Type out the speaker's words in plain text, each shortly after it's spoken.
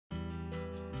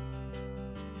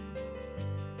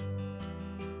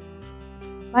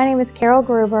My name is Carol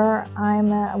Gruber.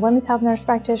 I'm a women's health nurse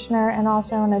practitioner and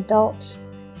also an adult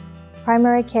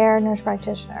primary care nurse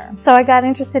practitioner. So I got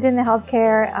interested in the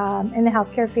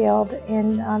healthcare field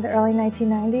in the early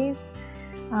 1990s.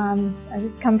 I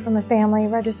just come from a family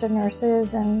of registered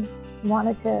nurses and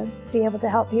wanted to be able to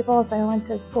help people, so I went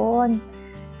to school and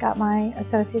got my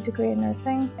associate degree in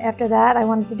nursing. After that, I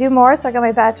wanted to do more, so I got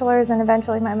my bachelor's and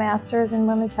eventually my master's in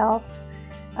women's health.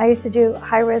 I used to do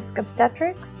high-risk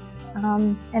obstetrics,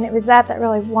 and it was that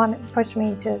really pushed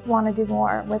me to want to do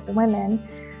more with the women.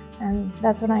 And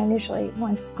that's when I initially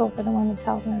went to school for the women's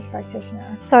health nurse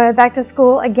practitioner. So I went back to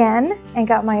school again and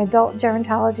got my adult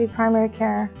gerontology primary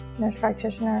care nurse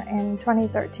practitioner in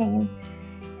 2013.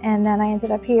 And then I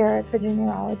ended up here at Virginia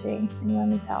Urology in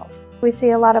women's health. We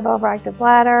see a lot of overactive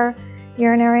bladder,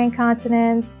 urinary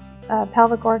incontinence,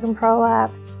 pelvic organ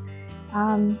prolapse,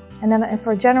 and then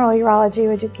for general urology,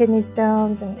 we do kidney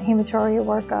stones and hematuria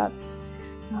workups,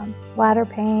 bladder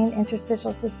pain,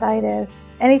 interstitial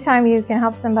cystitis. Anytime you can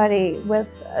help somebody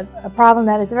with a problem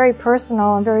that is very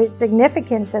personal and very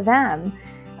significant to them,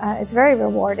 it's very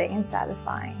rewarding and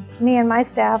satisfying. Me and my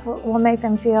staff will make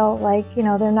them feel like, you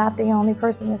know, they're not the only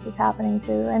person this is happening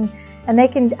to, and they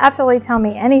can absolutely tell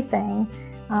me anything.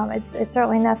 It's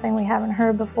certainly nothing we haven't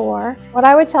heard before. What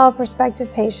I would tell a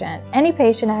prospective patient, any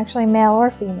patient actually, male or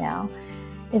female,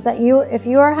 is that if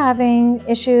you are having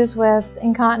issues with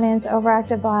incontinence,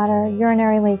 overactive bladder,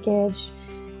 urinary leakage,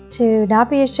 to not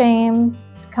be ashamed,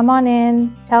 come on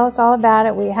in, tell us all about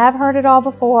it. We have heard it all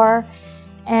before,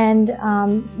 and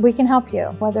we can help you.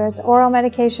 Whether it's oral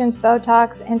medications,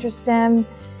 Botox, InterStim,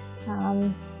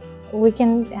 we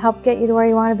can help get you to where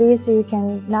you want to be so you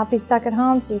can not be stuck at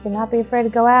home, so you can not be afraid to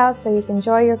go out, so you can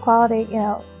enjoy your quality,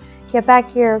 get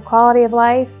back your quality of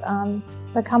life.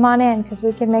 But come on in, because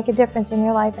we can make a difference in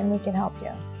your life and we can help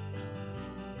you.